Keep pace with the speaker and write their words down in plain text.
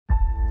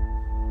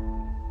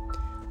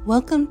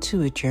Welcome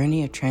to a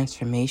journey of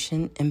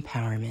transformation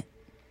empowerment.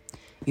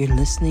 You're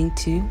listening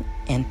to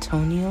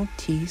Antonio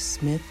T.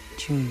 Smith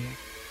Jr.,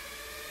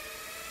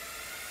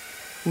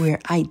 where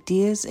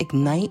ideas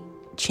ignite,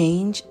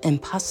 change,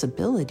 and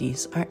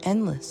possibilities are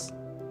endless.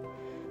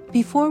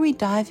 Before we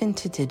dive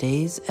into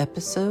today's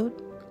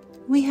episode,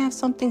 we have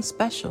something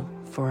special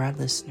for our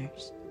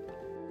listeners.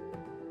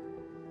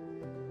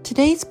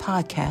 Today's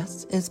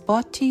podcast is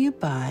brought to you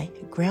by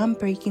a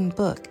groundbreaking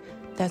book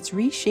that's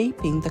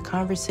reshaping the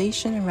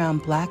conversation around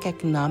Black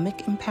economic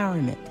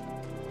empowerment.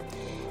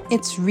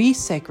 It's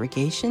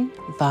Resegregation,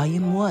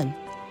 Volume 1,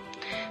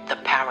 The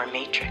Power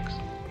Matrix,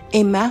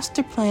 a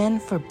master plan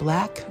for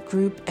Black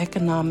group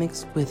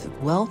economics with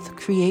wealth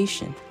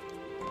creation,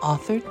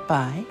 authored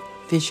by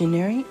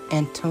visionary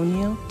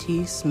Antonio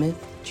T.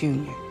 Smith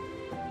Jr.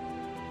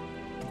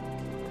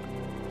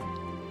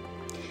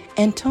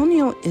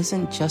 Antonio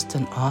isn't just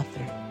an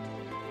author.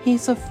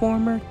 He's a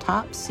former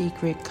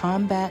top-secret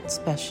combat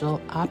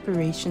special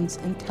operations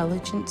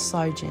intelligence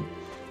sergeant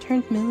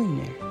turned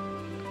millionaire.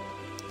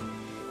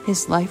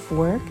 His life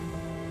work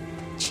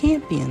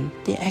championed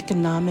the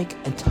economic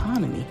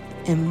autonomy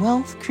and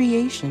wealth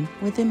creation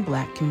within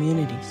Black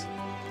communities.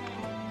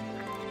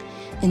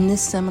 In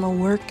this seminal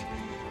work,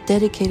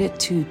 dedicated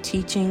to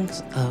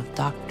teachings of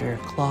Dr.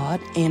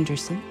 Claude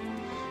Anderson,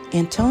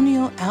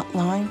 Antonio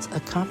outlines a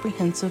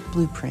comprehensive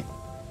blueprint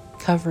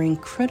covering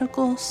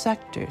critical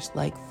sectors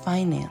like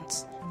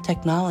finance,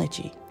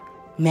 technology,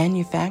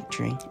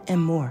 manufacturing,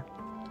 and more.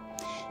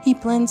 He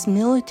blends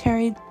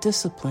military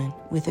discipline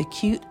with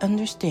acute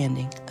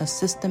understanding of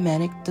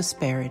systematic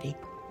disparity.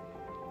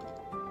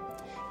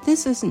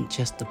 This isn't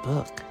just a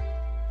book.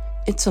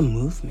 It's a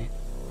movement,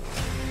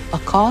 a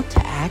call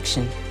to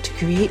action to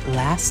create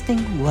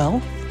lasting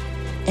wealth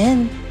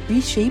and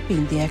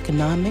reshaping the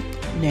economic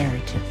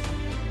narrative.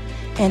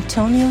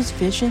 Antonio's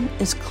vision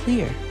is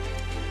clear.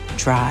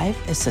 Drive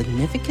a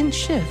significant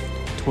shift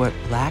toward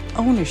Black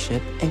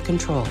ownership and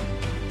control.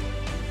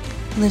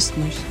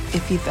 Listeners,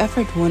 if you've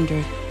ever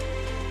wondered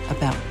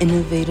about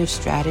innovative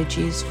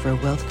strategies for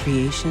wealth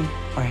creation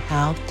or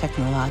how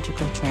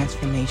technological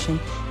transformation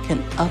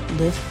can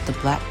uplift the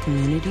Black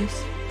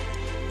communities,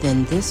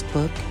 then this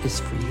book is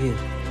for you.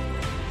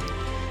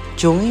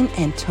 Join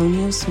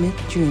Antonio Smith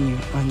Jr.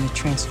 on the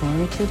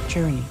transformative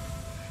journey.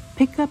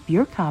 Pick up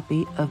your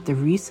copy of the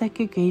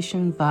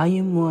Resegregation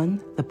Volume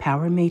 1, The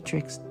Power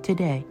Matrix,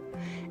 today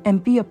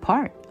and be a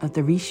part of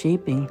the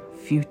reshaping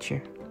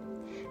future.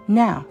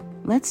 Now,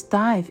 let's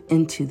dive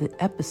into the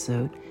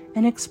episode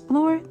and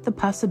explore the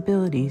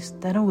possibilities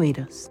that await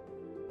us.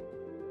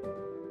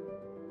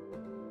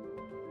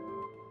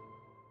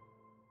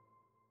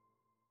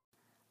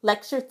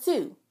 Lecture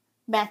 2,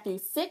 Matthew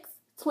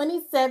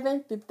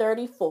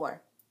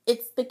 6:27-34.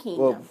 It's the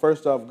kingdom. Well,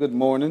 first off, good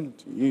morning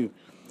to you,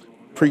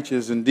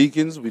 preachers and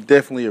deacons. We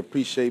definitely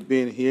appreciate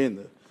being here in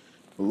the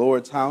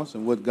Lord's house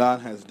and what God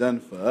has done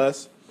for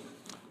us.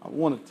 I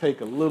want to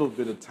take a little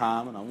bit of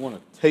time, and I want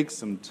to take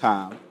some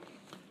time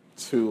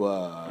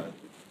to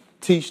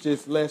teach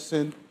this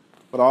lesson,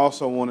 but I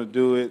also want to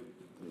do it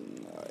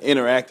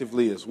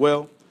interactively as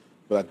well.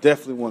 But I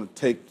definitely want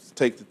to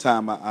take the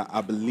time.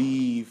 I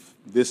believe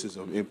this is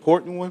an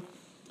important one.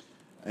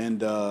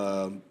 And,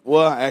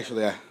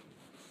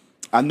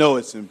 I know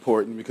it's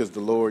important because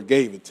the Lord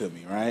gave it to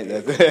me, right?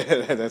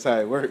 That's how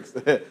it works.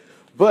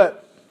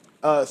 But,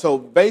 so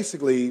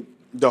basically,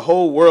 the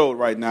whole world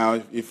right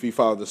now, if you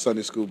follow the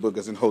Sunday school book,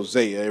 is in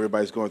Hosea.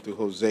 Everybody's going through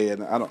Hosea,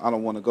 and I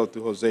don't want to go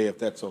through Hosea if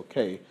that's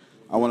okay.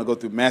 I want to go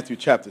through Matthew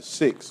chapter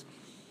 6.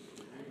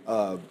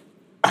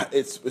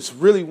 It's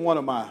really one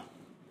of my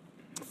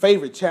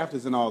favorite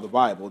chapters in all the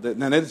Bible.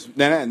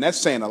 And that's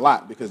saying a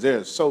lot because there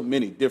are so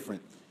many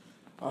different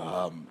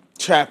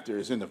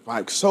chapters in the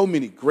Bible, so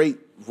many great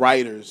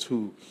writers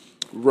who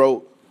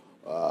wrote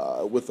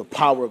with the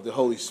power of the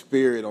Holy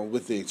Spirit or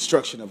with the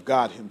instruction of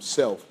God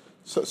himself.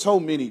 So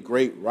many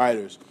great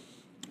writers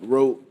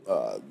wrote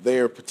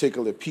their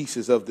particular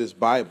pieces of this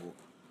Bible.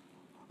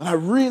 And I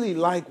really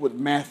like what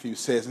Matthew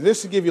says. And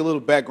just to give you a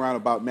little background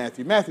about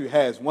Matthew, Matthew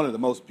has one of the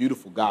most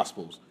beautiful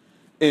gospels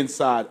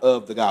inside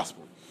of the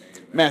gospel.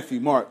 Matthew,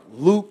 Mark,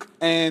 Luke,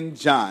 and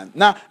John.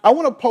 Now, I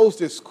want to pose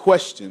this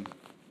question,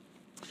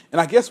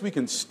 and I guess we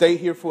can stay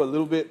here for a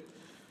little bit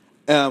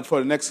for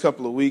the next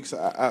couple of weeks,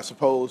 I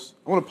suppose.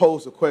 I want to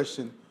pose the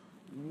question,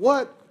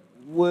 what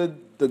would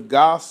the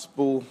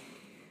gospel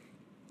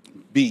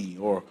be,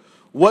 or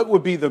what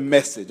would be the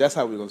message? That's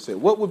how we're going to say it.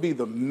 What would be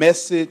the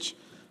message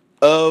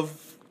of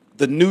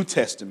the New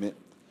Testament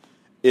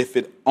if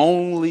it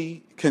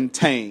only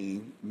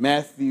contained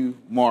Matthew,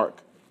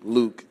 Mark,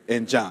 Luke,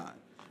 and John?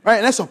 Right?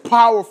 And that's a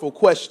powerful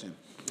question.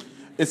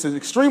 It's an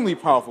extremely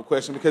powerful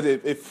question because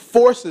it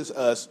forces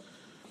us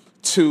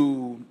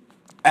to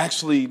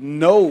actually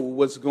know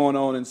what's going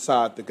on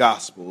inside the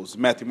Gospels,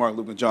 Matthew, Mark,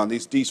 Luke, and John.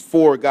 These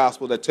four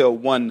Gospels that tell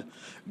one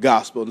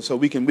gospel. And so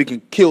we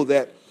can kill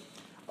that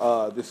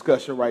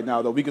discussion right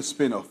now, though we could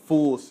spend a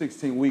full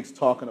 16 weeks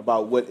talking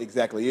about what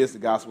exactly is the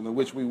gospel, and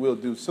which we will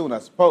do soon, I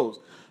suppose.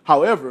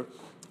 However,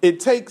 it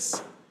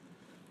takes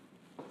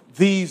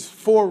these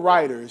four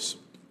writers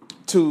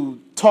to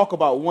talk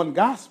about one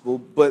gospel,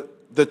 but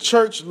the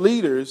church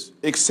leaders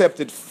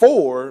accepted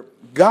four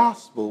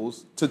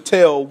gospels to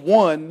tell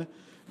one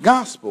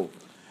gospel.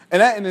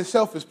 And that in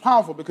itself is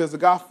powerful because the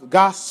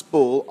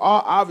gospel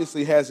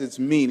obviously has its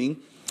meaning,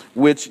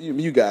 which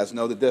you guys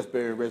know, the death,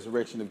 burial, and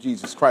resurrection of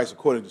Jesus Christ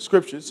according to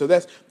Scripture. So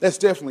that's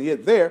definitely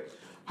it there.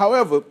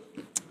 However,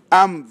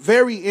 I'm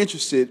very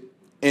interested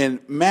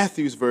in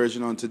Matthew's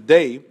version on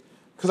today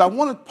because I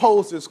want to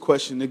pose this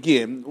question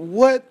again.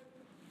 What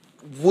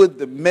would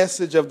the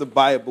message of the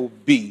Bible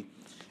be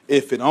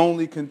if it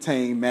only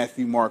contained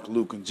Matthew, Mark,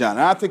 Luke, and John?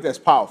 And I think that's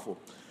powerful.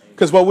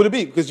 Because what would it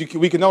be? Because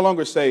we can no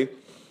longer say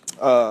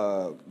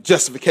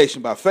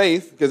justification by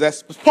faith, because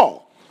that's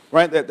Paul,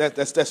 right?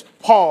 That's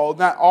Paul,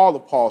 not all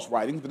of Paul's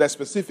writings, but that's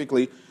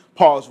specifically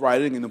Paul's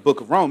writing in the book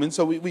of Romans.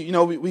 So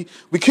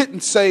we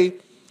couldn't say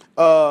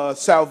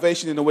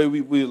salvation in the way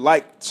we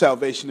like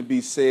salvation to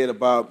be said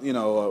about,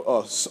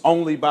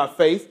 only by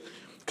faith,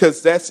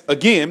 because that's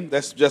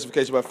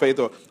justification by faith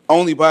or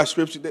only by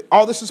Scripture.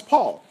 All this is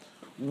Paul.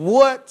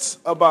 What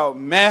about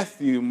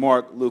Matthew,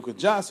 Mark, Luke, and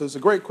John? So it's a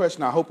great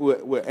question. I hope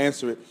we'll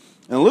answer it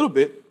in a little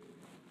bit.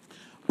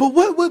 But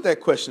what would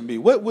that question be?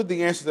 What would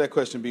the answer to that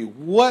question be?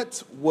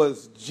 What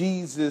was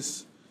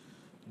Jesus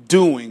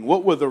doing?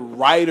 What were the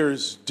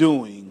writers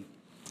doing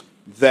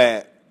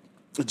that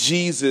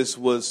Jesus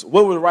was,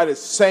 what were the writers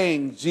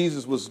saying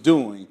Jesus was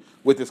doing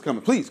with this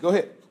coming? Please, go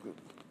ahead.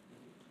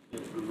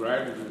 The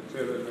writers are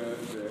telling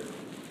us that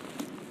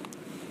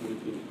we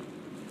can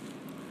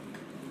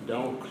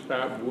don't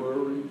stop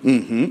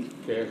worrying,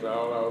 cast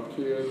all our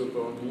cares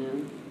upon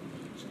Him,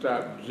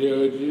 stop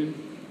judging,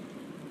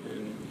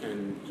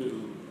 and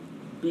to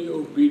be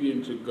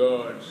obedient to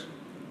God's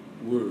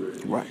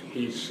word. Right.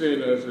 He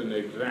sent us an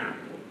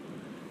example,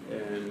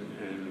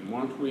 and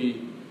once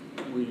we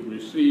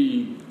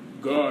receive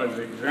God's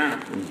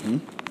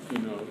example,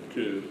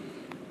 to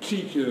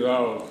teach us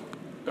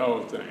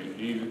all things.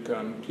 Jesus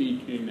come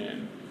teaching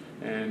and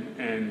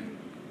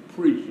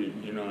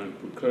preaching, and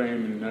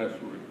proclaiming us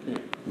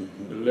repent.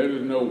 To let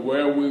us know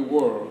where we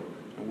were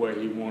and where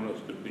He wants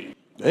us to be.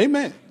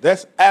 Amen.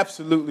 That's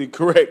absolutely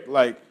correct.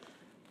 Like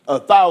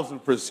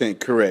 1,000%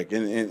 correct.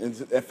 And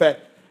in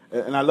fact,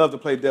 and I love to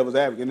play devil's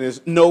advocate, and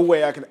there's no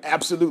way I can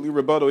absolutely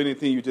rebuttal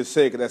anything you just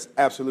said, because that's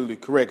absolutely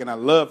correct. And I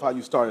love how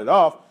you started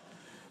off.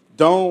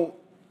 Don't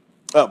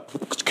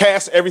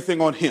cast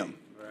everything on Him.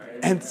 Right.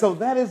 And so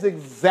that is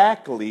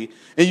exactly,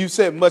 and you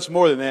said much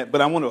more than that,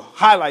 but I want to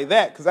highlight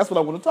that because that's what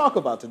I want to talk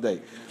about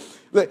today.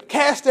 Look,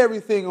 cast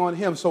everything on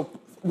Him. So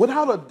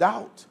without a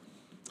doubt,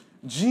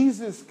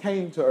 Jesus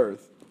came to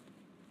earth,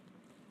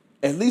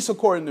 at least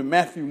according to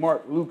Matthew,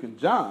 Mark, Luke, and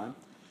John,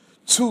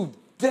 to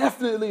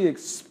definitely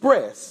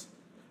express,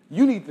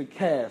 you need to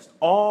cast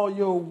all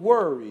your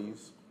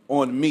worries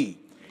on me.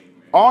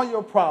 All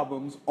your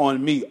problems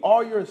on me.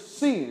 All your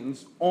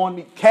sins on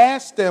me.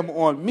 Cast them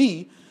on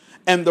me.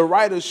 And the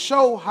writers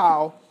show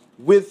how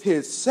with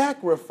His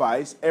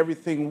sacrifice,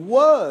 everything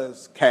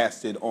was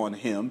casted on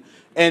Him.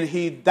 And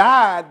He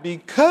died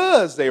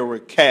because they were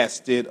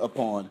casted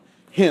upon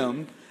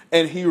Him.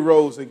 And He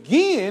rose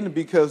again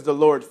because the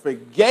Lord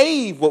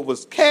forgave what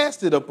was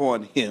casted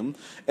upon Him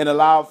and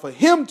allowed for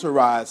Him to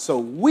rise so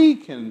we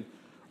can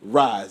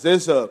rise.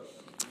 There's a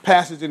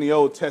passage in the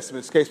Old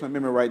Testament, escapes my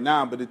memory right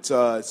now, but it's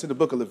in the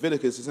book of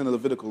Leviticus, it's in the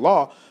Levitical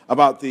law,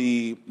 about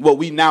what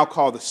we now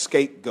call the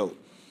scapegoat.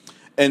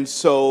 And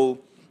so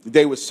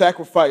they would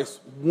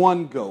sacrifice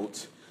one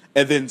goat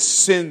and then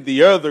send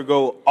the other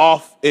goat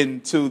off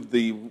into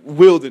the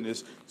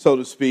wilderness, so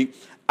to speak,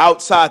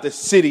 outside the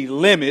city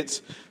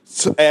limits,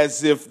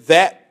 as if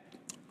that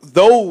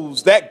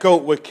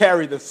goat would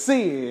carry the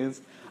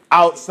sins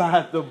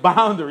outside the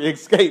boundary,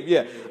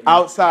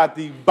 outside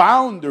the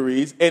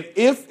boundaries. And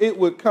if it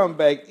would come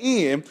back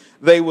in,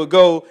 they would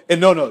go,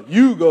 and no,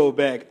 you go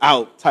back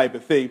out type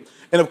of thing.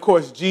 And of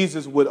course,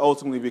 Jesus would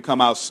ultimately become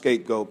our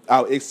scapegoat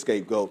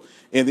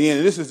in the end.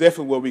 And this is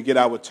definitely where we get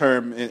our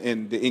term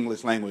in the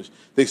English language,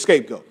 the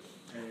scapegoat.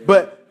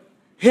 But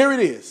here it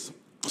is.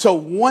 So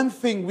one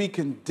thing we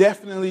can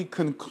definitely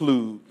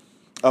conclude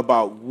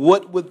about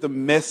what would the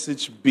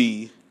message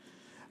be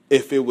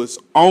if it was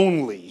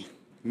only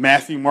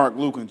Matthew, Mark,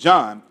 Luke, and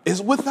John is,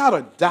 without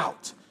a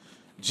doubt,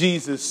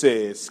 Jesus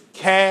says,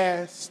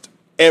 cast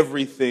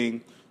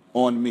everything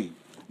on me.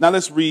 Now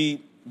let's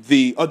read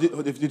did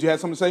you have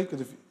something to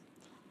say?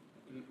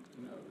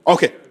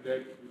 Okay.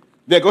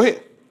 Yeah, go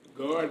ahead.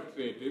 God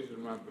said, this is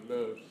my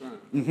beloved Son.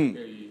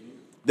 Hear ye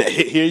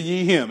Him. Hear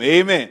ye Him.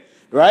 Amen.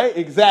 Right?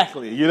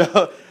 Exactly.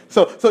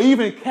 So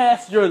even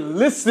cast your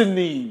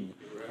listening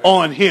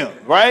on Him,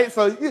 right?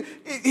 So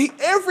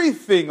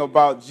everything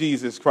about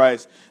Jesus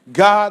Christ,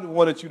 God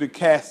wanted you to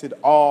cast it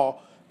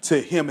all to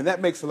Him, and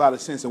that makes a lot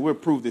of sense, and we'll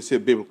prove this here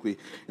biblically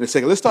in a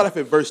second. Let's start off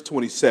at verse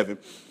 27.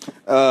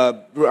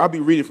 I'll be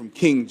reading from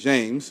King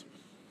James,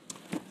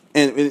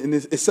 and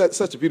it's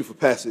such a beautiful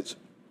passage.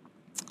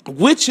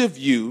 Which of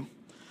you,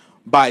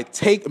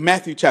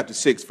 Matthew chapter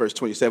 6, verse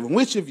 27,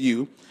 which of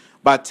you,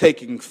 by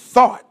taking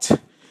thought,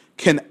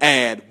 can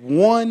add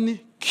 1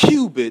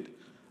 cubit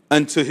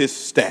unto his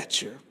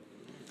stature.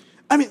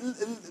 I mean,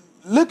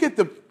 look at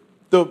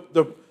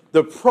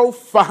the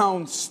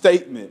profound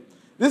statement.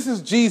 This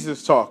is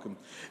Jesus talking.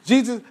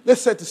 Jesus,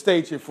 let's set the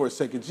stage here for a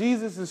second.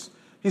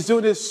 He's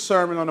doing this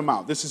Sermon on the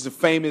Mount. This is a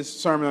famous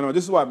Sermon on the Mount.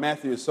 This is why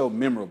Matthew is so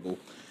memorable,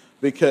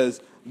 because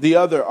the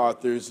other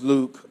authors,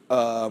 Luke,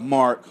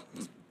 Mark,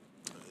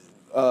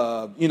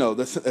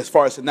 as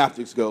far as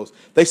synoptics goes,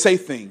 they say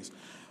things.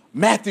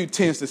 Matthew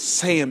tends to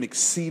say them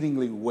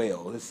exceedingly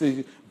well.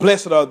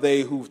 Blessed are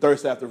they who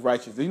thirst after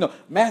righteousness.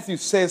 Matthew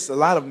says a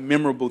lot of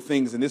memorable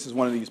things, and this is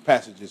one of these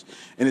passages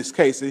in this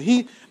case.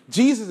 And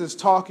Jesus is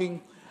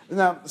talking.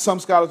 Now, some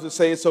scholars would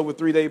say it's over a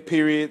 3-day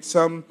period.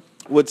 Some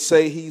would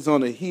say he's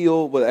on a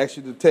hill, but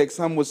actually the text,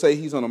 some would say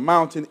he's on a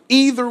mountain.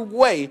 Either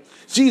way,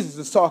 Jesus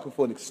is talking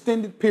for an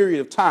extended period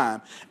of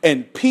time,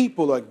 and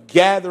people are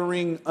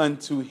gathering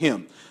unto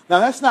him. Now,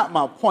 that's not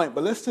my point,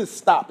 but let's just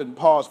stop and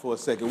pause for a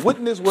second.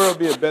 Wouldn't this world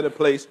be a better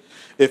place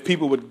if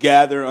people would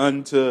gather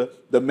unto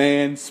the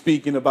man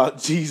speaking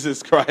about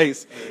Jesus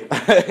Christ?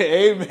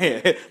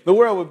 Amen. The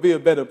world would be a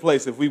better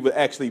place if we would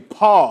actually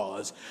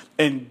pause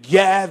and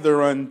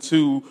gather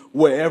unto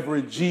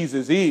wherever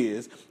Jesus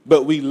is.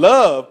 But we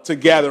love to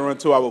gather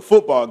unto our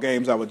football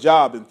games, our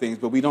job and things,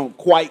 but we don't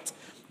quite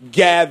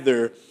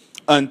gather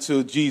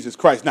unto Jesus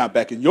Christ. Now,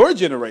 back in your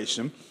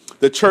generation,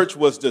 the church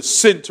was the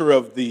center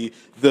of the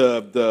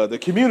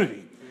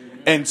community.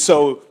 And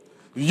so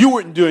you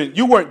weren't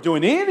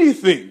doing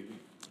anything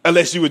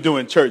unless you were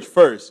doing church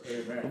first.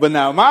 Amen. But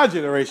now my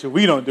generation,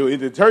 we don't do it.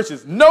 The church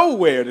is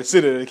nowhere the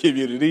center of the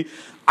community.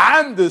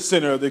 I'm the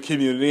center of the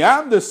community.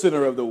 I'm the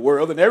center of the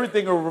world, and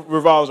everything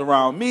revolves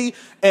around me.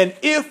 And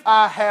if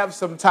I have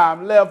some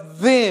time left,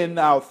 then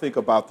I'll think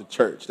about the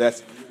church.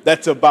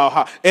 That's about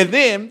how. And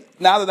then,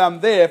 now that I'm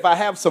there, if I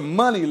have some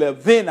money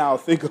left, then I'll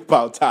think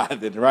about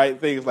tithing, right?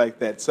 Things like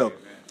that. So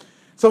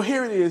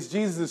here it is.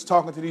 Jesus is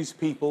talking to these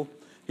people.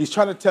 He's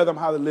trying to tell them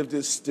how to live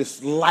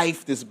this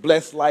life, this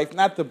blessed life,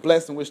 not the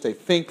blessed in which they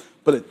think,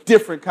 but a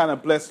different kind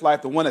of blessed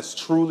life, the one that's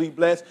truly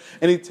blessed.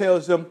 And he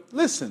tells them,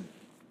 listen,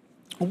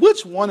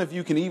 which one of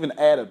you can even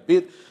add a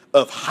bit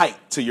of height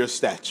to your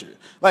stature?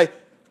 Like,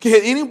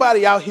 can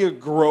anybody out here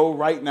grow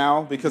right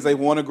now because they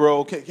want to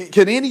grow?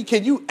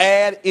 Can you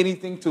add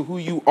anything to who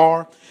you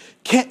are?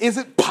 Is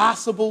it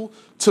possible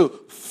to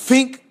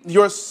think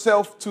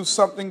yourself to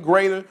something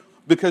greater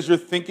because you're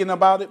thinking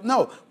about it?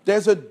 No,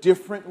 there's a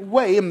different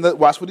way. And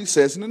watch what he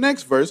says in the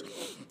next verse.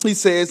 He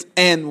says,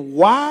 and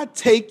why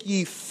take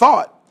ye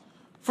thought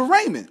for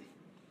raiment?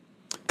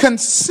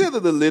 Consider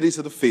the lilies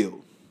of the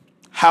field,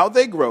 how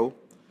they grow.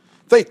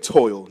 They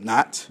toil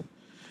not,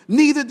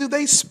 neither do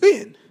they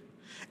spin.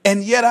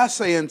 And yet I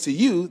say unto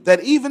you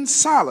that even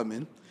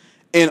Solomon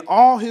in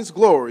all his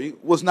glory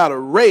was not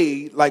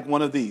arrayed like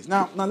one of these.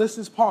 Now let's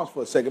just pause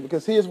for a second,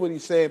 because here's what he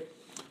said.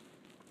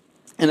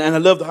 And I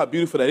love how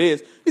beautiful that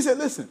is. He said,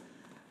 listen,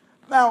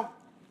 now,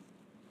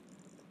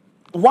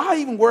 why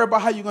even worry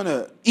about how you're going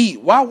to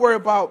eat? Why worry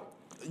about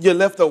your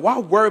leftover? Why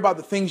worry about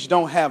the things you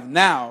don't have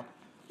now?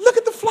 Look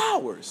at the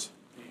flowers.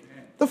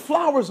 The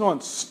flowers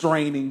aren't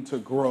straining to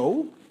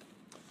grow.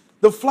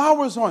 The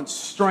flowers aren't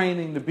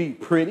straining to be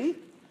pretty.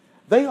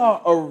 They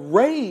are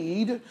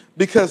arrayed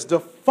because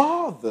the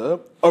Father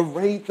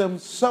arrayed them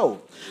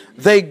so.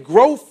 They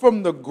grow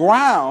from the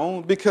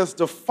ground because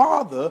the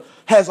Father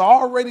has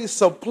already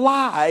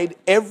supplied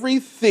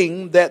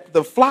everything that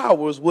the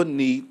flowers would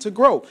need to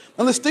grow.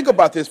 Now let's think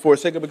about this for a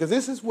second, because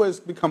this is where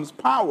it becomes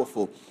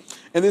powerful.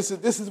 And this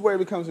is where it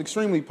becomes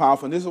extremely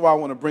powerful. And this is why I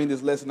want to bring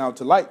this lesson out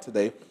to light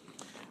today.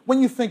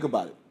 When you think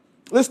about it,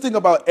 let's think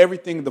about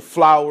everything the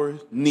flower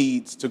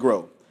needs to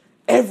grow.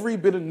 Every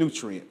bit of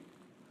nutrient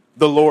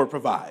the Lord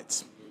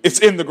provides. It's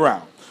in the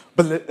ground.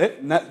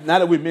 But now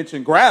that we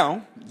mentioned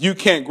ground, you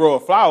can't grow a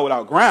flower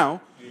without ground.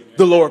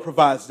 The Lord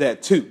provides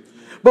that too.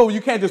 But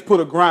you can't just put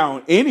a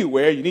ground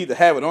anywhere. You need to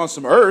have it on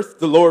some earth.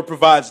 The Lord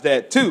provides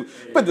that too.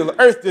 But the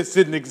earth just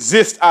didn't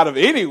exist out of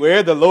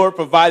anywhere. The Lord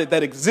provided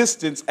that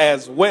existence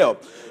as well.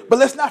 But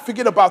let's not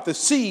forget about the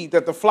seed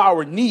that the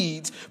flower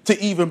needs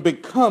to even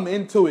become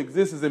into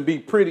existence and be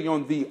pretty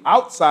on the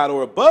outside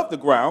or above the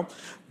ground.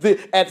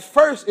 At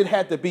first, it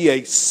had to be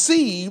a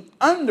seed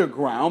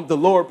underground. The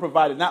Lord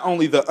provided not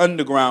only the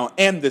underground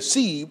and the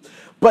seed,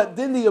 but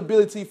then the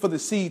ability for the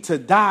seed to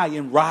die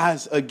and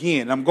rise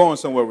again. I'm going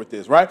somewhere with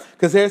this, right?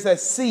 Because there's that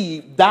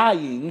seed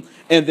dying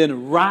and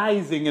then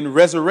rising in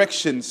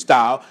resurrection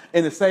style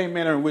in the same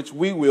manner in which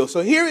we will.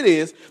 So here it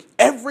is.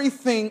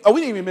 Everything, we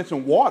didn't even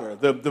mention water,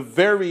 the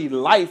very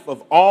life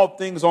of all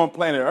things on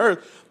planet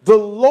Earth. The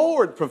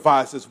Lord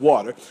provides this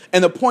water.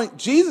 And the point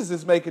Jesus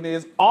is making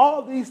is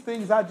all these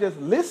things I just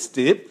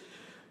listed,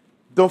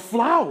 the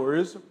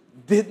flowers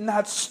did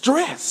not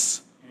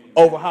stress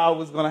over how it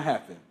was going to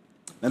happen.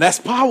 And that's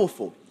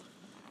powerful,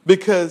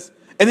 because,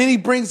 and then he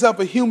brings up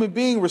a human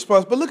being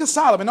response. But look at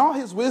Solomon, all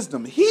his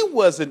wisdom. He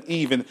wasn't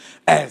even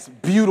as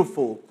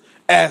beautiful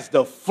as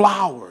the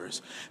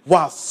flowers.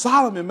 While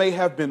Solomon may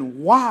have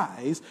been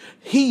wise,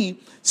 he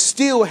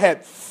still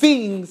had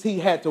things he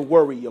had to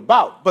worry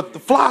about. But the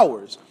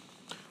flowers,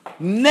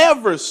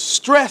 never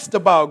stressed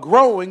about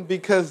growing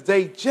because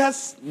they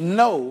just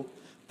know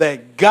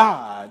that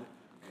God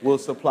will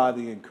supply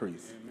the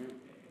increase.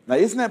 Now,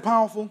 isn't that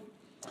powerful?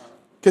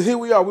 Because here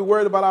we are, we're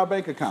worried about our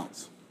bank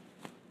accounts.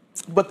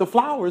 But the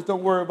flowers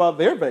don't worry about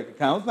their bank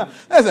accounts. Now,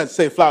 that's not to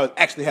say flowers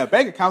actually have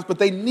bank accounts, but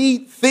they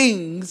need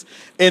things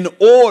in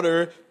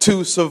order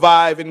to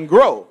survive and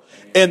grow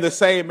in the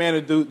same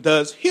manner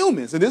does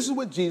humans. And this is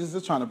what Jesus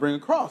is trying to bring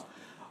across.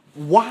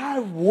 Why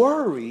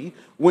worry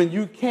when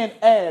you can't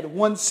add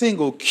one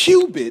single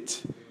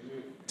cubit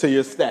to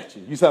your stature?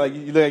 You sound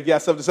like you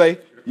got something to say?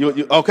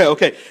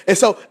 Okay.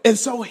 And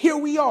so here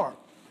we are.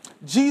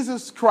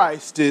 Jesus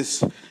Christ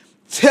is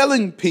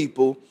telling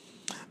people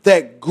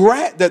that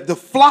the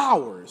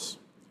flowers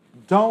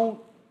don't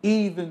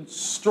even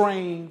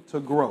strain to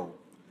grow.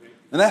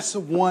 And that's the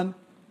one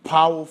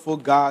powerful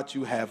God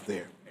you have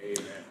there.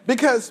 Amen.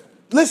 Because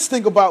let's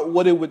think about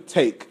what it would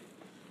take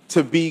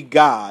to be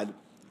God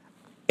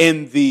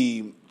in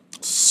the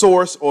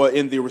source or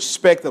in the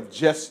respect of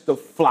just the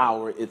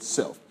flower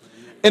itself.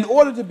 In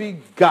order to be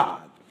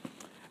God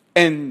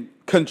and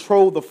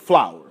control the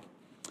flower,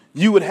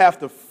 you would have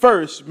to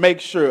first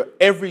make sure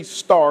every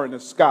star in the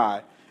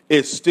sky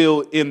is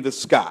still in the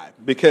sky.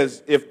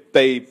 Because if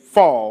they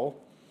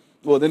fall,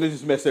 well, then they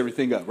just mess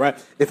everything up,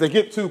 right? If they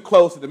get too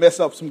close, they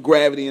mess up some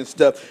gravity and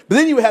stuff. But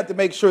then you would have to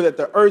make sure that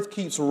the earth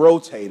keeps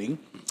rotating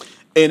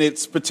in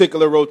its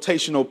particular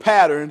rotational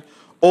pattern,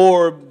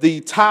 or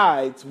the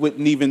tides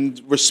wouldn't even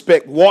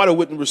respect, water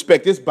wouldn't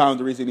respect its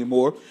boundaries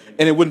anymore,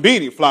 and it wouldn't be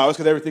any flowers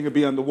because everything would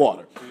be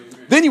underwater.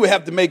 Then you would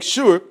have to make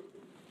sure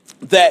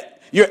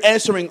that you're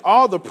answering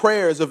all the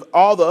prayers of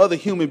all the other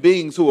human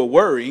beings who are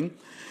worrying.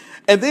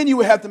 And then you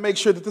would have to make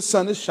sure that the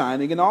sun is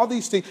shining and all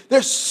these things.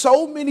 There's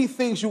so many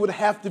things you would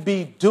have to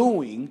be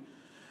doing.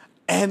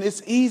 And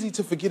it's easy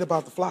to forget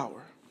about the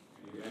flower.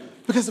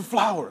 Because the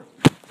flower,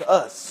 to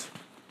us,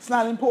 it's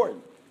not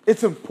important.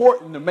 It's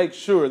important to make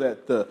sure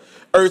that the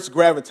Earth's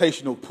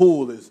gravitational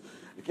pull is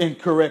in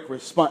correct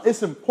response.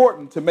 It's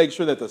important to make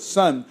sure that the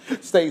sun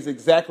stays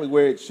exactly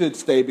where it should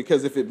stay,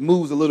 because if it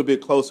moves a little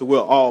bit closer,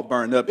 we'll all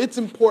burn up. It's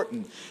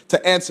important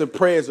to answer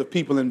prayers of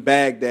people in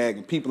Baghdad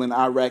and people in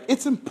Iraq.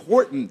 It's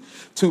important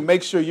to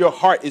make sure your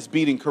heart is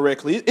beating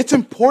correctly. It's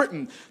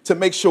important to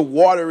make sure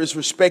water is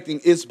respecting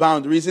its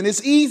boundaries. And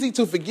it's easy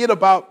to forget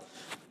about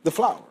the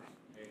flower.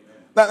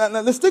 Now,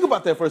 let's think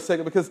about that for a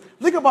second, because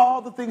think about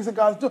all the things that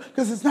God's doing.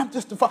 Because it's not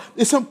just the frog.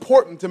 It's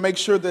important to make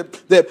sure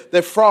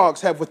that frogs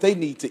have what they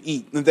need to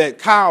eat, and that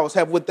cows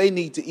have what they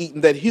need to eat,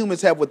 and that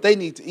humans have what they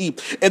need to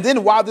eat. And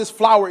then while this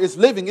flower is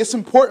living, it's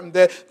important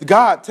that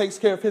God takes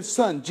care of his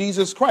son,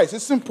 Jesus Christ.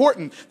 It's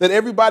important that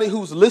everybody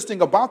who's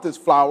listening about this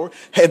flower,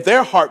 and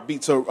their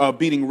heartbeats are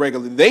beating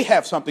regularly. They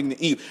have something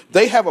to eat.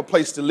 They have a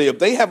place to live.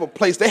 They have a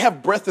place. They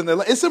have breath in their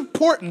life. It's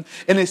important,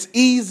 and it's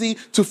easy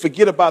to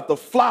forget about the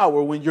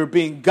flower when you're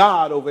being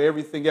God over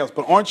everything else.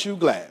 But aren't you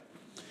glad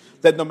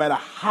that no matter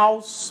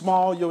how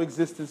small your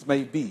existence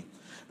may be,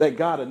 that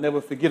God will never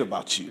forget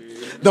about you?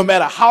 No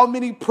matter how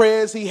many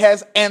prayers he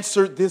has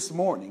answered this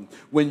morning,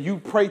 when you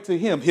pray to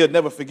him, he'll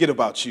never forget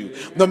about you.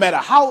 No matter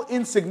how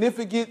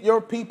insignificant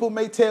your people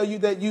may tell you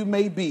that you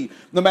may be,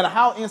 no matter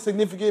how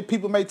insignificant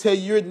people may tell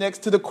you you're next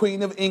to the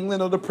Queen of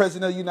England or the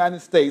President of the United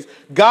States,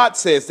 God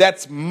says,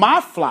 that's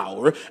my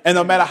flower, and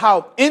no matter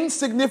how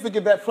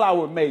insignificant that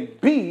flower may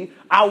be,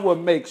 I will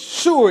make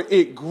sure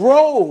it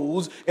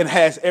grows and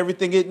has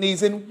everything it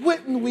needs. And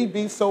wouldn't we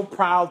be so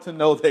proud to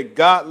know that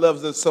God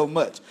loves us so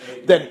much,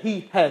 that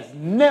he has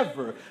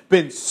never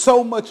been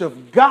so much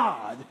of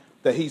God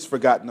that he's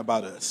forgotten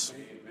about us?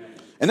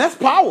 And that's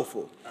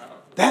powerful.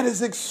 That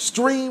is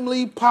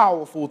extremely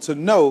powerful to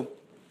know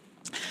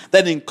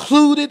that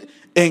included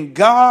in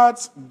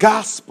God's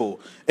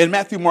gospel, in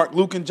Matthew, Mark,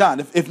 Luke, and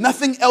John, if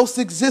nothing else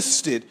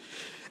existed,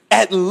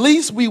 at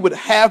least we would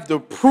have the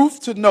proof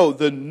to know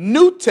the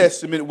New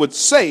Testament would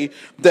say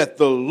that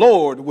the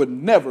Lord would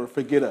never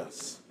forget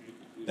us.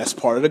 That's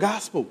part of the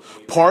gospel.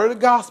 Part of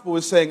the gospel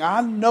is saying,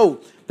 I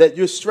know that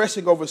you're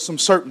stressing over some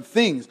certain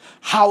things.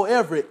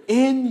 However,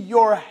 in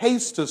your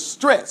haste to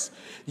stress,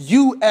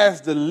 you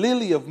as the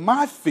lily of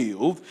my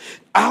field,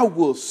 I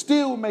will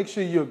still make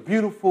sure you're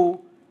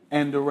beautiful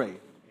and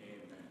arrayed.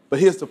 But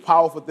here's the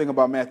powerful thing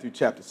about Matthew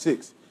chapter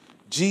 6.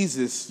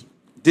 Jesus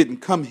didn't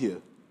come here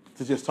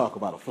to just talk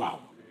about a flower.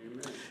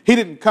 He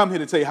didn't come here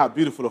to tell you how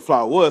beautiful the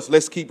flower was.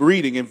 Let's keep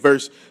reading in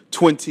verse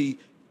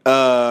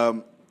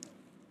 30,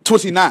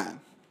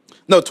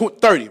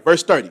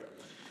 verse 30.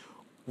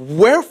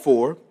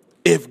 Wherefore,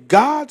 if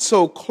God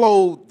so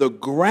clothe the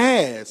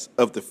grass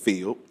of the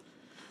field,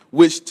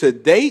 which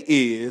today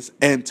is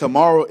and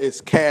tomorrow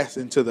is cast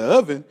into the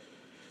oven,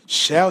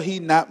 shall he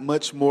not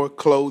much more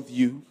clothe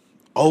you,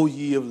 O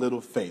ye of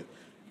little faith?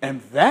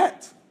 And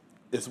that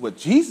is what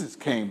Jesus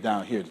came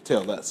down here to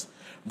tell us.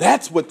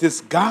 That's what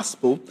this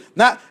gospel,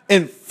 not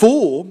in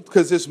full,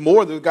 because there's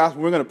more than the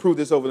gospel. We're going to prove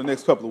this over the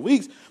next couple of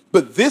weeks.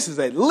 But this is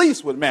at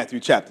least what Matthew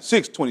chapter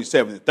 6,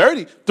 27 and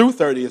 30 through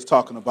 30 is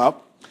talking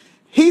about.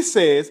 He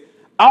says,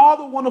 all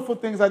the wonderful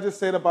things I just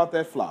said about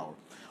that flower,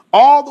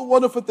 All the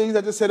wonderful things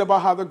I just said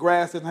about how the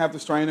grass doesn't have to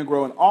strain and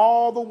grow, and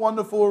all the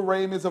wonderful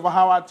arraignments of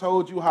how I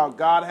told you how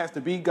God has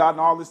to be God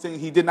and all these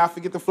things. He did not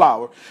forget the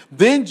flower.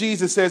 Then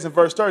Jesus says in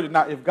verse 30,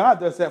 now if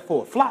God does that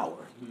for a flower,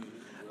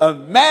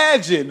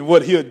 imagine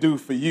what he'll do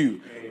for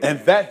you. And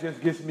that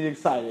just gets me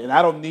excited. And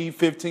I don't need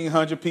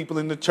 1,500 people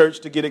in the church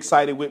to get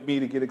excited with me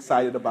to get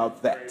excited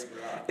about that.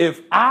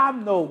 If I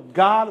know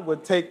God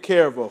would take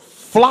care of a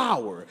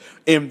flower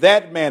in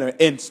that manner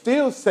and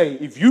still say,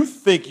 if you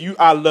think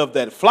I love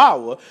that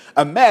flower,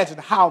 imagine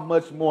how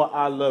much more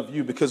I love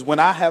you. Because when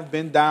I have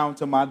been down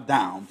to my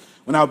down,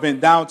 when I've been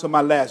down to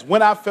my last,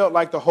 when I felt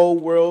like the whole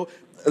world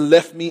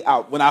left me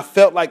out, when I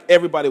felt like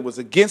everybody was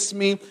against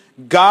me,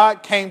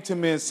 God came to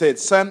me and said,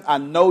 son, I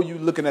know you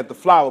looking at the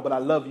flower, but I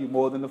love you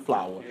more than the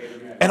flower.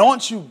 Amen. And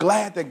aren't you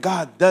glad that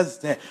God does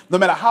that? No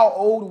matter how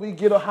old we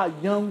get or how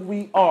young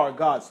we are,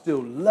 God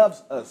still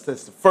loves us.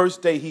 That's the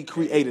first day he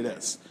created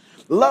us.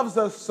 Loves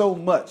us so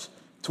much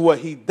to where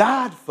he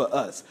died for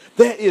us.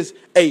 There is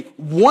a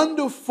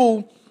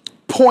wonderful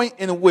point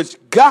in which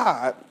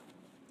God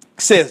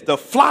says the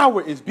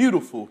flower is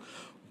beautiful,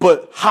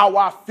 but how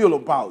I feel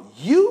about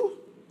you,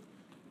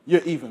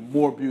 you're even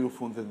more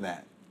beautiful than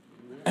that.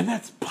 And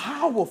that's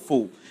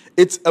powerful.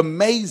 It's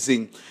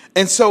amazing.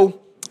 And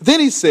so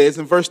then he says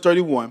in verse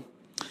 31,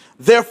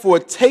 therefore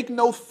take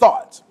no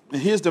thought.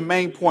 And here's the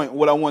main point,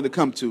 what I wanted to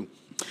come to.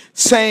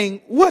 Saying,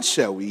 what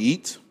shall we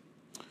eat?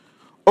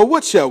 Or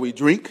what shall we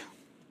drink?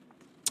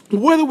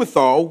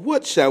 Wherewithal,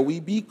 what shall we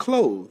be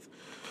clothed?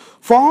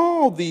 For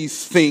all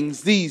these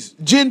things, these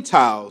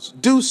Gentiles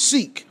do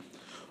seek.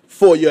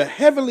 For your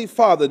heavenly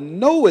Father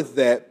knoweth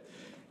that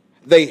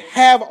they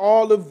have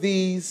all of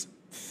these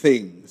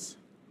things.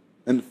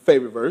 And the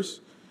favorite verse,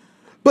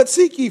 but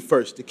seek ye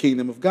first the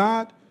kingdom of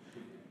God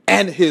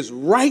and his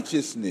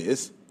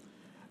righteousness,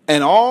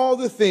 and all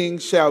the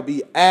things shall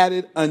be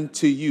added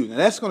unto you. Now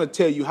that's going to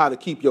tell you how to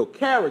keep your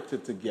character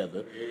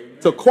together. Amen.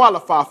 To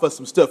qualify for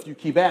some stuff you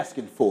keep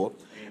asking for.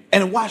 Amen.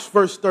 And watch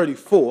verse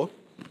 34.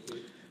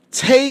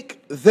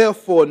 Take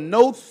therefore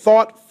no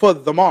thought for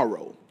the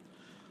morrow,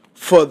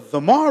 for the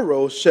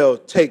morrow shall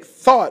take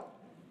thought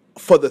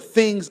for the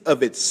things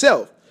of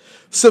itself.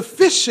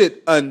 Sufficient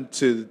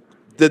unto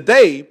the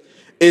day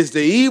is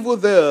the evil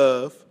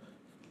thereof.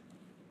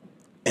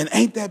 And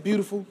ain't that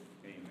beautiful?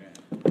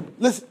 Amen.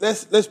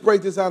 Let's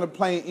break this out in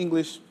plain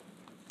English.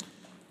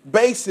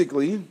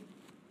 Basically,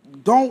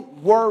 don't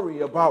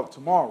worry about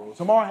tomorrow.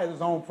 Tomorrow has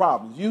its own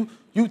problems.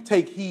 You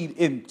take heed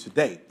in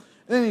today.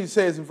 And then he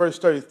says in verse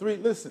 33,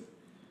 listen,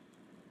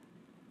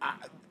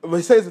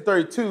 he says in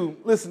 32,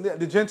 listen,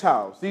 the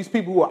Gentiles, these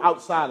people who are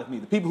outside of me,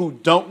 the people who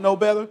don't know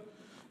better,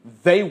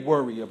 they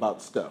worry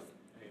about stuff.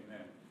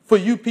 Amen. For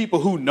you people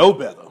who know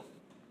better,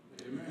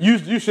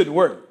 you shouldn't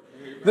worry.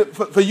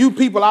 For you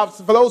people out,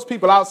 for those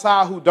people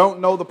outside who don't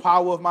know the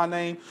power of my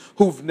name,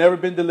 who've never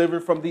been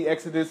delivered from the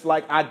Exodus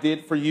like I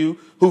did for you,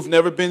 who've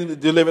never been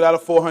delivered out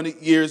of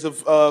 400 years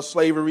of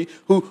slavery,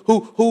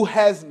 who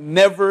has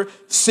never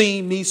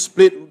seen me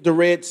split the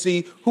Red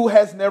Sea, who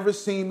has never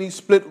seen me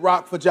split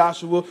rock for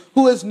Joshua,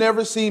 who has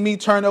never seen me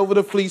turn over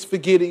the fleece for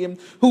Gideon,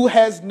 who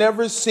has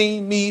never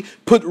seen me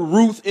put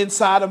Ruth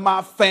inside of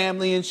my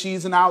family and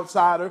she's an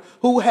outsider,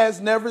 who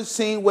has never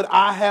seen what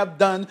I have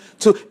done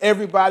to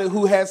everybody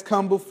who has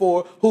come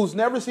before, who's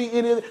never seen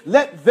any of it.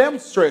 Let them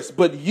stress.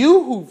 But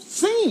you who've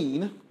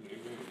seen,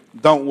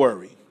 don't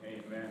worry.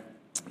 Amen.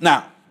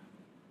 Now,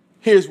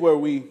 here's where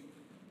we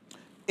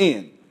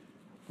end.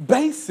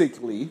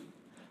 Basically,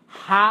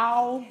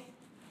 how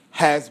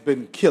has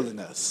been killing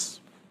us.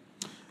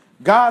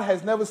 God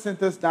has never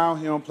sent us down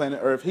here on planet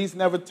Earth. He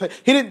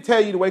didn't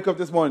tell you to wake up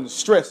this morning and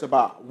stress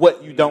about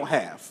what you don't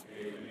have.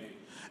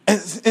 And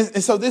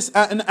so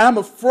I'm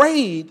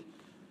afraid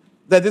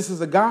that this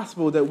is a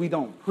gospel that we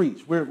don't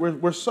preach.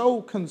 We're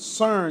so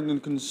concerned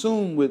and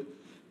consumed with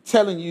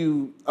telling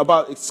you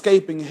about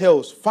escaping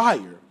hell's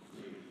fire.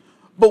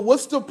 But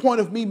what's the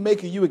point of me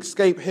making you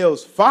escape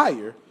hell's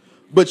fire,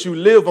 but you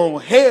live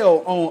on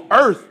hell on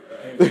earth?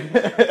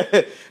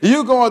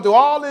 You're going through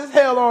all this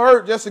hell on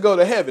earth just to go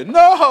to heaven.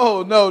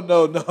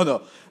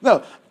 No.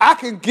 I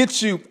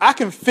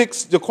can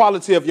fix the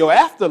quality of your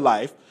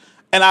afterlife,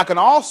 and I can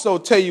also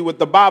tell you what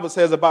the Bible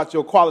says about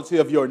your quality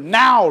of your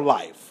now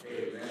life.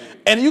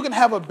 And you can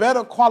have a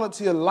better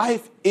quality of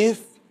life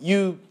if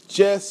you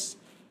just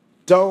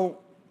don't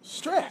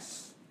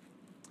stress.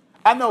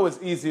 I know it's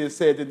easier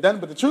said than done,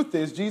 but the truth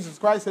is Jesus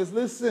Christ says,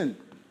 listen,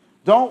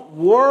 don't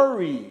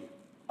worry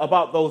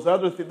about those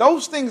other things.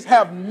 Those things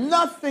have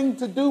nothing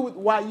to do with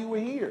why you were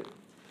here.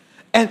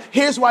 And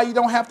here's why you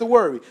don't have to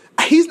worry.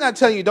 He's not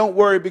telling you don't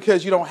worry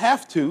because you don't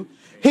have to.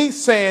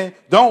 He's saying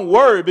don't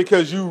worry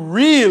because you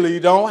really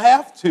don't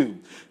have to.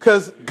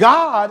 Because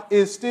God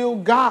is still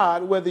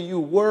God whether you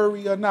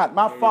worry or not.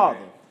 My Father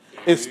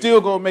is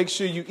still going to make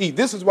sure you eat.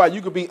 This is why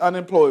you could be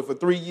unemployed for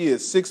 3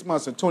 years, 6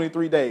 months, and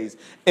 23 days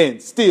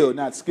and still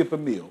not skip a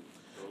meal.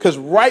 Because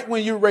right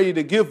when you're ready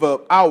to give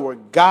up, our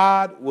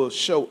God will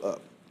show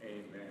up. Amen.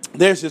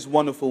 There's this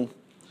wonderful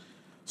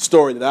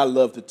story that I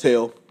love to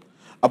tell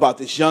about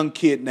this young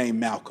kid named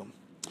Malcolm.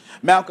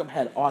 Malcolm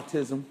had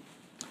autism.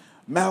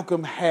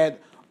 Malcolm had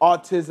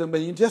autism,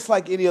 and just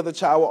like any other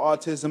child with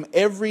autism,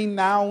 every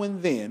now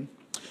and then,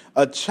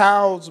 a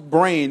child's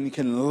brain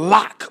can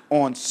lock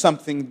on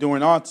something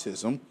during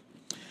autism,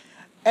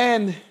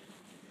 and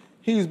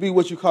he's be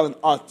what you call an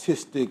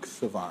autistic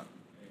savant.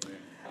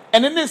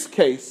 And in this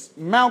case,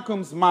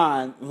 Malcolm's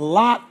mind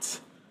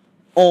locked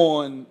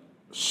on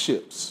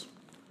ships.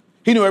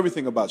 He knew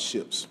everything about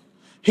ships.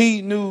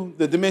 He knew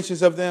the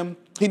dimensions of them.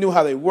 He knew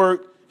how they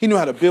worked. He knew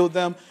how to build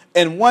them.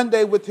 And one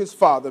day with his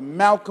father,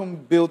 Malcolm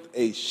built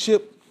a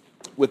ship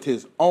with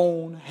his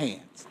own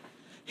hands.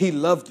 He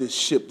loved this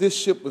ship. This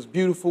ship was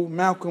beautiful.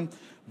 Malcolm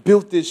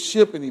built this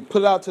ship and he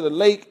put it out to the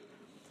lake.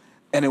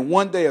 And then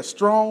one day a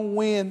strong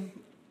wind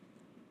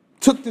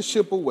took the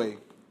ship away.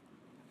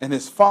 And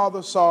his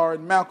father saw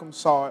it, Malcolm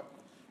saw it.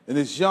 And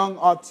this young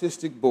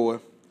autistic boy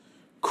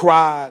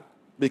cried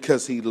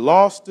because he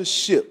lost the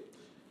ship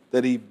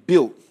that he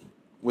built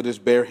with his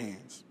bare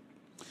hands.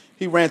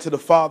 He ran to the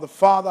father.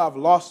 Father, I've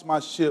lost my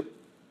ship.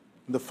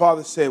 And the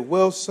father said,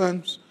 well,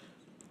 sons,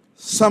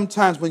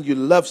 sometimes when you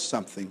love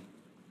something,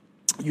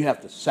 you have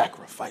to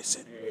sacrifice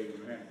it.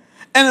 Amen.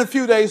 And a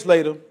few days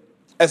later,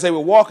 as they were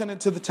walking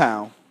into the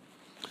town,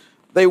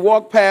 they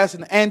walked past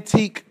an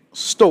antique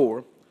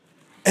store,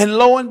 and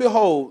lo and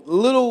behold,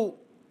 little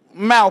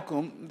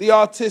Malcolm, the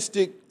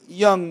autistic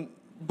young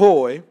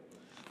boy,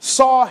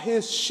 saw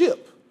his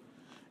ship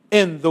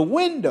in the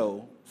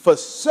window for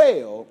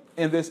sale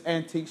in this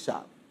antique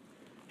shop.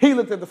 He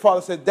looked at the father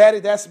and said, Daddy,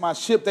 that's my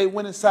ship. They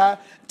went inside,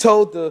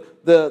 told the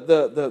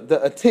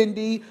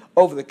attendee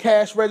over the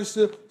cash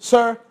register,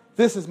 sir,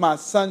 this is my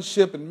son's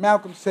ship. And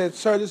Malcolm said,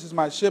 sir, this is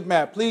my ship.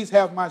 May I please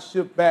have my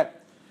ship back?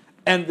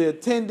 And the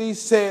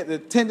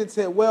attendant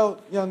said,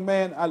 well, young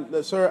man,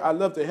 sir, I'd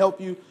love to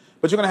help you,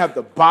 but you're going to have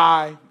to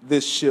buy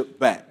this ship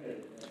back.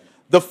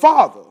 The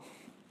father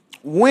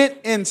went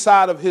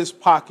inside of his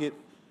pocket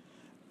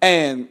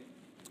and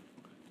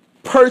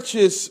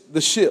purchased the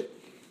ship.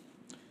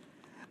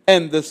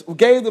 And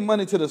gave the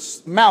money to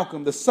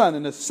Malcolm, the son,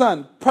 and the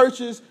son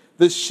purchased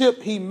the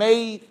ship he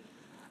made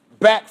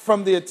back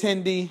from the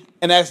attendee.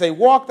 And as they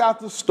walked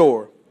out the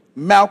store,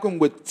 Malcolm,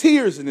 with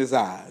tears in his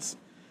eyes,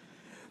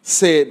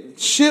 said,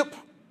 ship,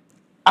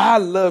 I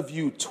love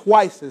you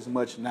twice as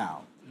much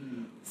now.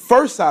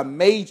 First, I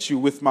made you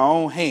with my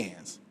own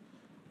hands.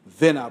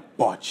 Then I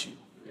bought you.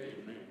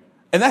 Amen.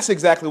 And that's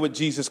exactly what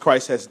Jesus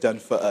Christ has done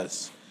for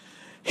us.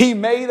 He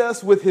made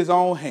us with his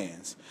own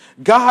hands.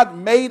 God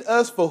made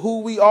us for who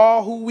we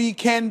are, who we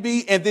can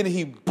be, and then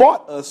he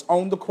bought us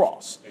on the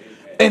cross. Amen.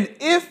 And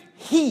if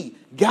he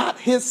got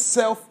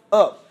himself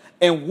up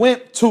and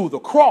went to the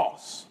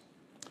cross,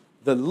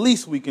 the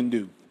least we can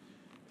do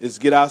is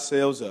get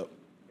ourselves up.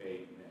 Amen.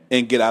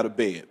 And get out of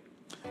bed.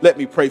 Let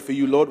me pray for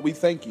you, Lord. We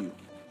thank you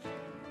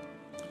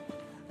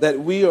that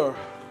we are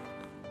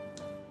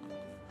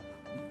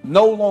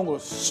no longer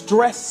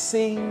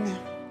stressing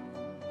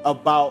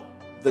about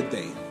the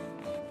day.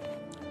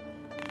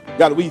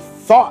 God, we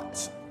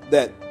thought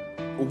that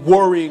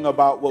worrying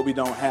about what we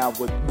don't have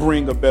would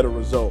bring a better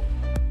result.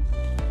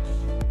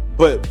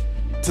 But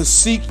to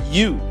seek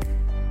you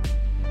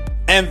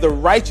and the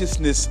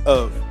righteousness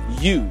of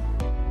you,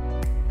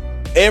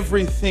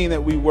 everything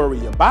that we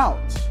worry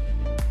about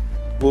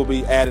will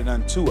be added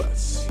unto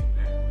us.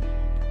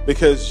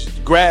 Because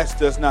grass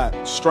does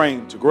not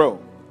strain to grow.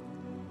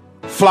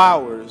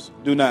 Flowers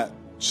do not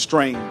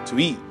strain to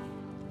eat.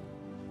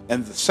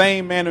 And the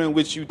same manner in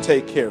which you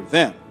take care of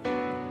them,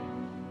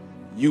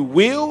 you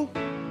will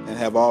and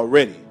have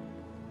already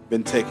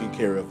been taking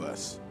care of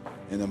us.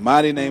 In the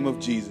mighty name of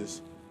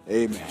Jesus,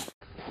 amen.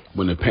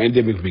 When the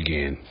pandemic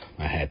began,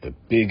 I had the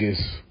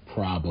biggest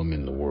problem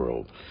in the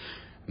world.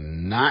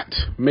 Not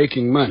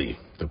making money.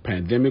 The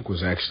pandemic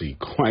was actually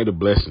quite a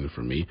blessing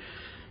for me,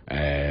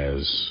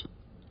 as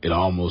it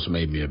almost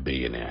made me a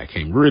billionaire. I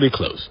came really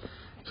close.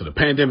 So the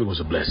pandemic was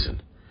a blessing.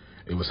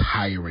 It was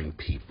hiring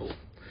people.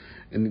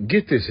 And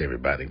get this,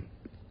 everybody.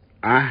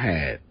 I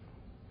had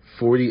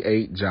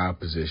 48 job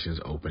positions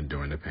open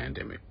during the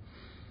pandemic.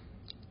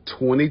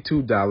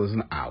 $22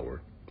 an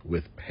hour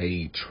with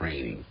paid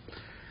training.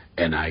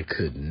 And I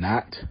could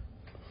not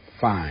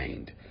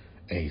find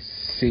a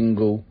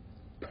single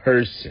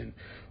person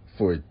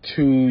for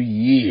 2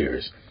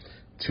 years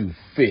to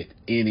fit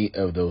any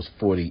of those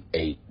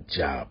 48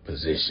 job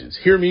positions.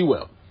 Hear me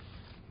well.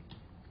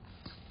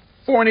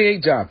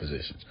 48 job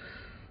positions.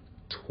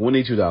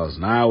 $22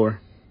 an hour.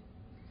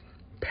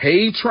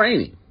 Paid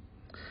training.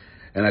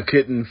 And I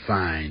couldn't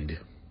find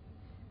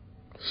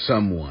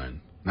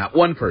someone, not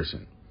one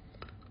person,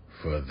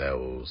 for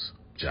those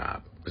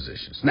job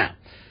positions. Now,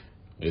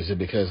 is it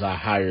because I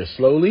hire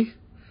slowly?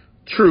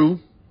 True.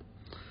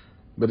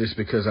 But it's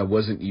because I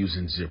wasn't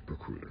using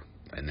ZipRecruiter.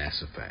 And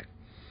that's a fact.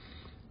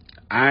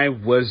 I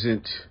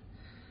wasn't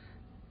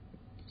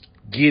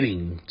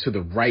getting to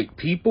the right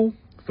people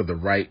for the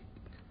right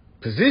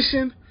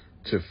position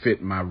to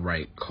fit my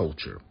right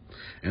culture.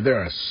 And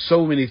there are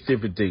so many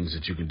different things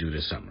that you can do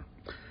this summer.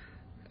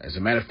 As a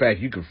matter of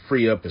fact, you can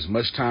free up as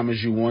much time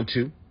as you want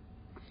to.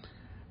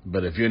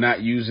 But if you're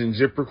not using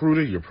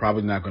ZipRecruiter, you're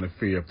probably not going to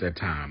free up that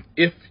time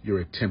if you're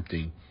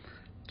attempting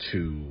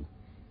to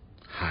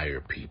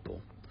hire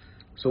people.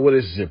 So what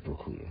is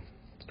ZipRecruiter?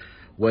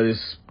 What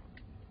is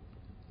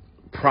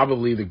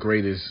probably the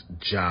greatest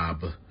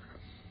job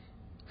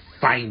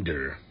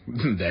finder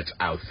that's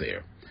out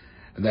there.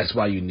 And that's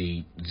why you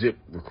need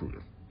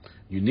ZipRecruiter.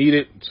 You need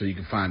it so you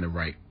can find the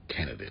right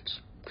candidates.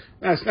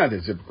 Now, it's not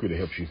that ZipRecruiter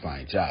helps you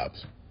find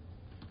jobs.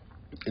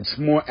 It's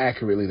more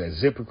accurately that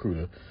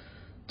ZipRecruiter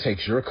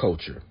takes your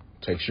culture,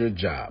 takes your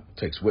job,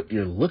 takes what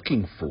you're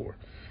looking for,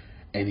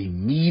 and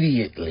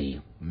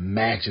immediately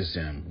matches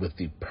them with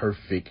the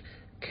perfect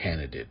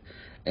candidate.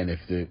 And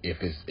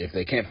if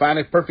they can't find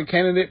a perfect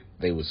candidate,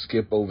 they would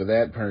skip over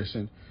that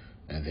person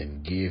and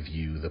then give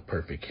you the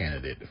perfect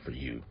candidate for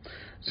you.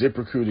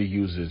 ZipRecruiter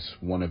uses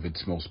one of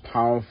its most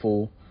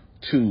powerful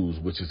tools,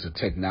 which is the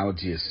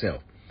technology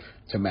itself,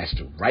 to match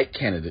the right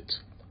candidates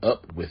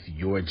up with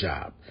your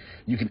job.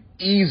 You can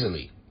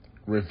easily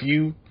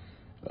review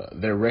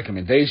their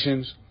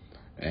recommendations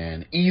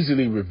and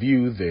easily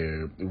review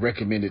their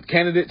recommended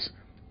candidates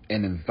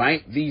and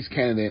invite these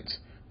candidates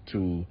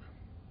to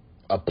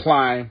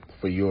apply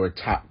for your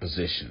top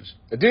positions.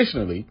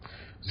 Additionally,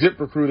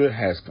 ZipRecruiter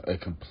has a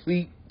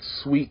complete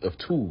suite of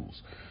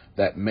tools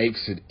that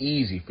makes it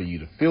easy for you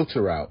to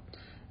filter out,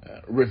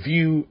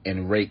 review,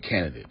 and rate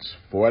candidates.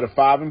 4 out of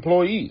 5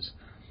 employees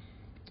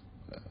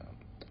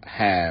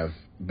have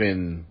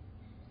been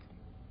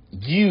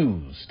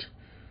used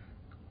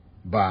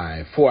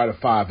by 4 out of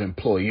 5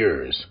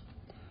 employers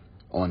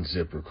on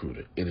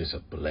ZipRecruiter. It is a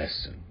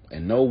blessing.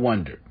 And no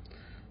wonder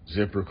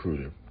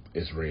ZipRecruiter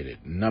is rated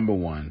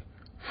 #1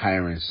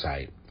 hiring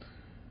site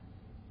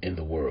in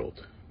the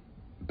world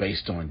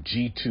based on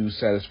G2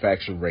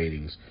 satisfaction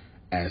ratings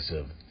as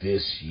of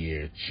this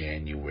year,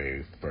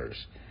 January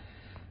 1st.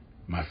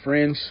 My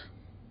friends,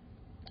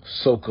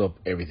 soak up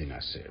everything I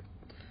said.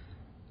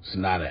 It's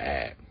not an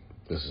ad.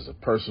 This is a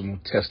personal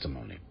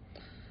testimony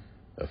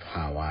of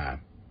how I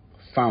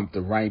found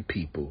the right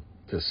people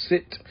to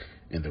sit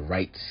in the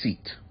right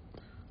seat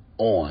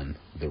on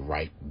the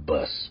right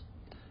bus.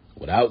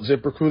 Without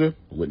ZipRecruiter, it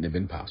wouldn't have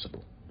been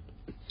possible.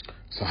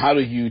 So how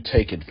do you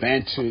take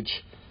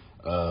advantage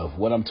of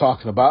what I'm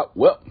talking about?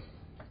 Well,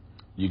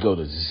 you go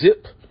to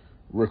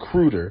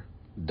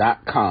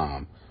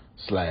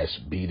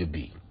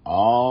ZipRecruiter.com/B2B.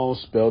 All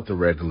spelled the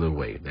regular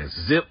way. That's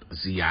Zip,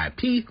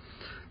 Z-I-P,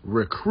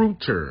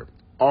 Recruiter,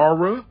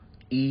 Aura,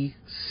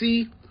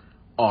 E-C,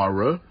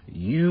 Aura,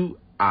 U-I-T-E-R,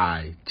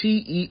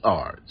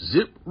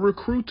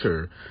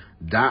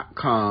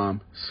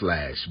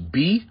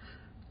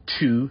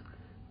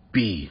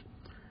 ZipRecruiter.com/B2B.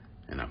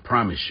 And I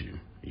promise you,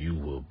 you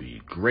will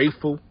be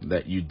grateful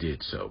that you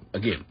did so.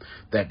 Again,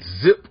 that's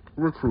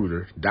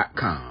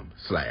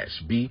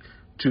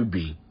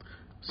ZipRecruiter.com/B2B.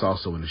 It's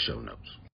also in the show notes.